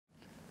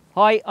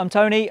Hi, I'm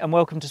Tony and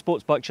welcome to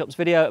Sports Bike Shop's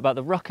video about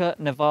the Rukka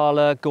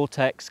Nivala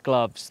Gore-Tex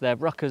gloves. They're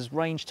Rukka's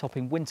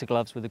range-topping winter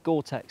gloves with a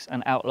Gore-Tex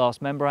and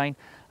Outlast membrane,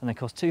 and they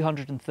cost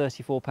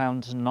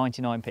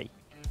 £234.99p.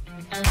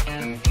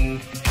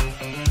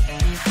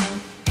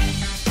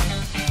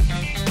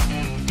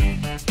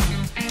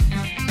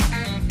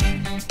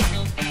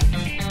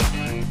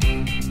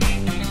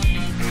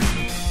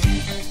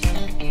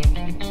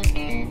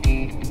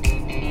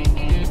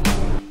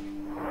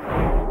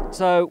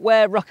 So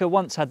where Rukka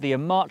once had the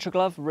Amatra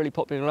glove, a really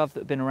popular glove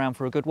that had been around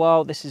for a good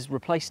while, this has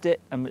replaced it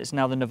and it's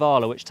now the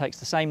Nivala, which takes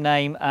the same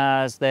name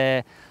as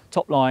their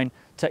top line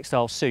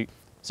textile suit.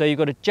 So you've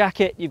got a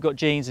jacket, you've got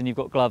jeans and you've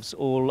got gloves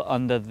all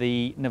under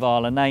the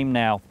Nivala name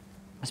now.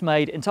 It's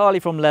made entirely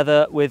from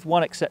leather with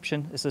one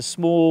exception. It's a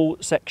small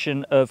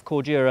section of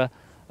cordura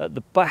at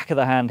the back of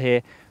the hand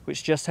here,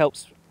 which just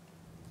helps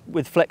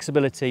with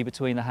flexibility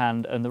between the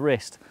hand and the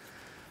wrist.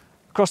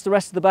 Across the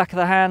rest of the back of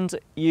the hand,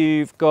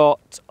 you've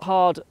got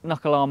hard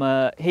knuckle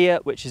armour here,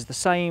 which is the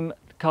same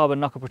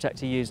carbon knuckle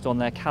protector used on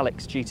their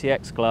Calyx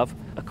GTX glove.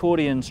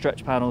 Accordion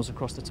stretch panels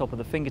across the top of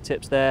the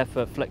fingertips there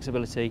for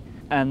flexibility.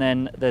 And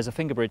then there's a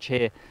finger bridge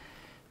here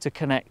to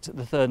connect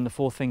the third and the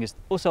fourth fingers.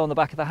 Also on the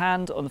back of the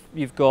hand,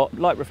 you've got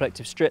light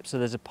reflective strips. So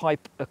there's a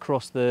pipe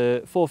across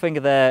the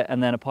forefinger there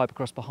and then a pipe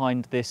across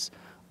behind this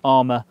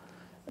armour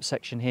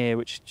section here,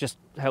 which just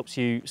helps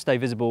you stay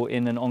visible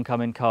in an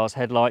oncoming car's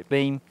headlight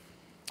beam.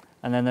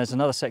 And then there's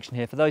another section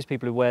here. For those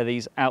people who wear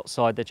these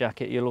outside the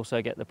jacket, you'll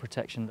also get the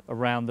protection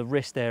around the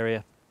wrist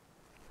area.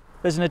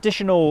 There's an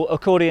additional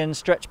accordion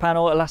stretch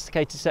panel,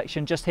 elasticated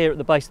section just here at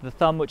the base of the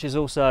thumb, which is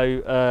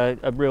also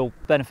a real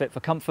benefit for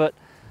comfort.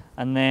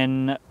 And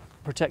then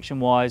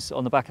protection-wise,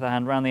 on the back of the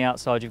hand, around the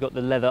outside, you've got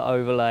the leather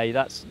overlay.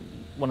 That's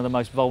one of the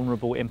most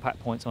vulnerable impact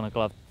points on a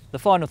glove. The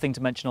final thing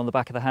to mention on the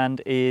back of the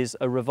hand is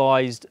a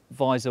revised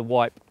visor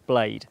wipe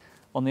blade.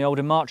 On the old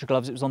Amatra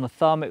gloves, it was on the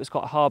thumb. It was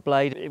quite a hard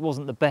blade. It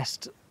wasn't the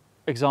best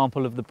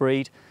example of the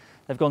breed.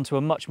 They've gone to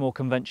a much more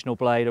conventional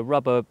blade, a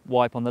rubber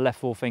wipe on the left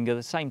forefinger,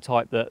 the same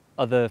type that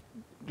other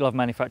glove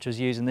manufacturers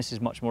use, and this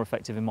is much more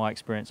effective in my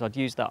experience. I'd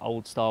use that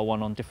old style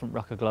one on different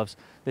Rukka gloves.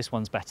 This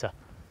one's better.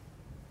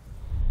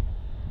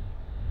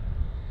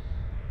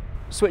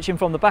 Switching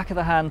from the back of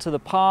the hand to the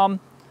palm,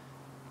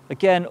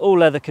 again all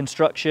leather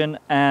construction,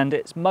 and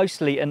it's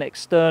mostly an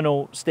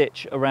external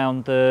stitch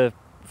around the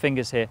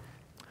fingers here.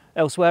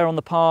 Elsewhere on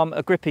the palm,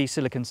 a grippy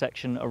silicone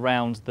section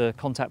around the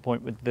contact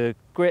point with the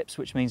grips,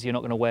 which means you're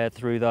not going to wear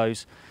through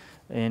those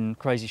in a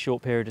crazy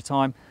short period of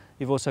time.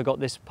 You've also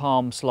got this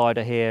palm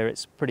slider here.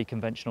 It's pretty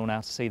conventional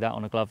now to see that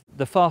on a glove.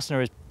 The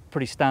fastener is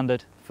pretty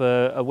standard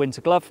for a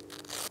winter glove.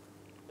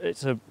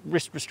 It's a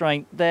wrist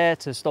restraint there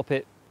to stop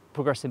it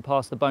progressing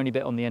past the bony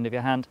bit on the end of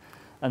your hand,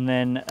 and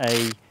then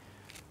a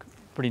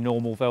pretty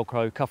normal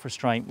Velcro cuff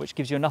restraint, which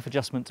gives you enough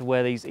adjustment to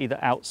wear these either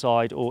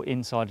outside or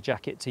inside a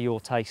jacket to your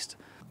taste.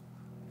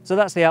 So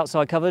that's the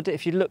outside covered.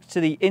 If you look to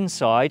the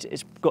inside,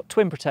 it's got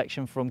twin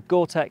protection from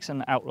Gore-Tex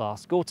and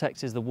Outlast.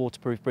 Gore-Tex is the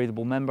waterproof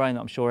breathable membrane.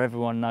 I'm sure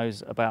everyone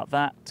knows about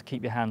that to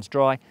keep your hands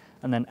dry.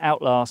 And then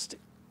Outlast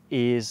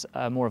is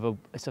more of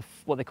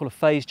what they call a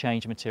phase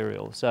change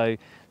material. So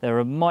there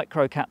are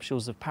micro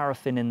capsules of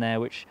paraffin in there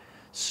which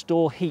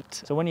store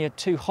heat. So when you're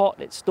too hot,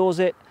 it stores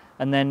it.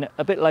 And then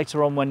a bit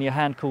later on, when your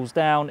hand cools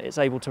down, it's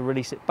able to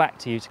release it back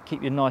to you to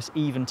keep your nice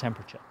even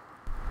temperature.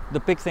 The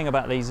big thing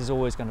about these is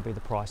always going to be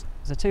the price.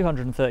 It's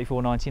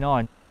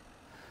 £234.99.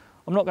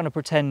 I'm not going to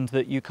pretend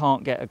that you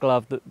can't get a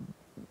glove that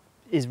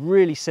is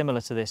really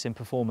similar to this in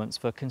performance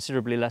for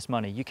considerably less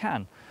money. You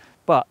can,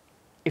 but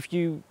if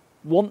you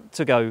want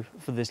to go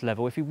for this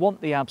level, if you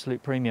want the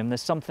absolute premium,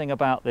 there's something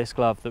about this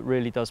glove that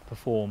really does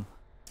perform.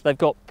 They've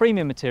got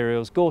premium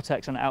materials.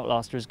 Gore-Tex and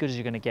Outlast are as good as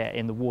you're going to get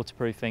in the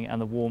waterproofing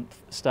and the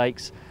warmth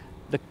stakes.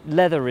 The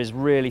leather is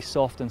really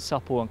soft and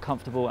supple and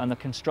comfortable, and the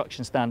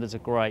construction standards are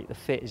great. The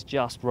fit is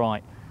just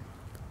right.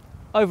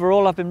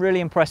 Overall, I've been really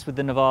impressed with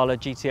the Nivala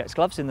GTX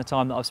gloves in the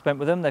time that I've spent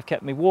with them. They've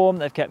kept me warm,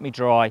 they've kept me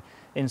dry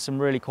in some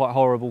really quite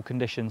horrible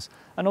conditions.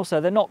 And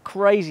also, they're not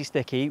crazy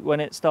sticky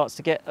when it starts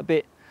to get a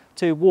bit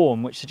too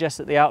warm, which suggests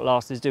that the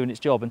Outlast is doing its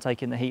job and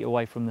taking the heat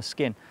away from the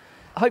skin.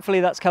 Hopefully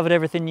that's covered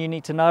everything you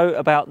need to know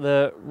about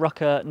the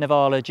Rukka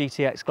Nivala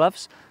GTX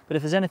gloves. But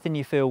if there's anything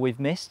you feel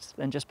we've missed,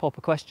 then just pop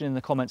a question in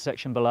the comment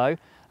section below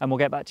and we'll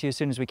get back to you as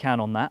soon as we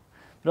can on that.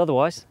 But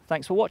otherwise,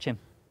 thanks for watching.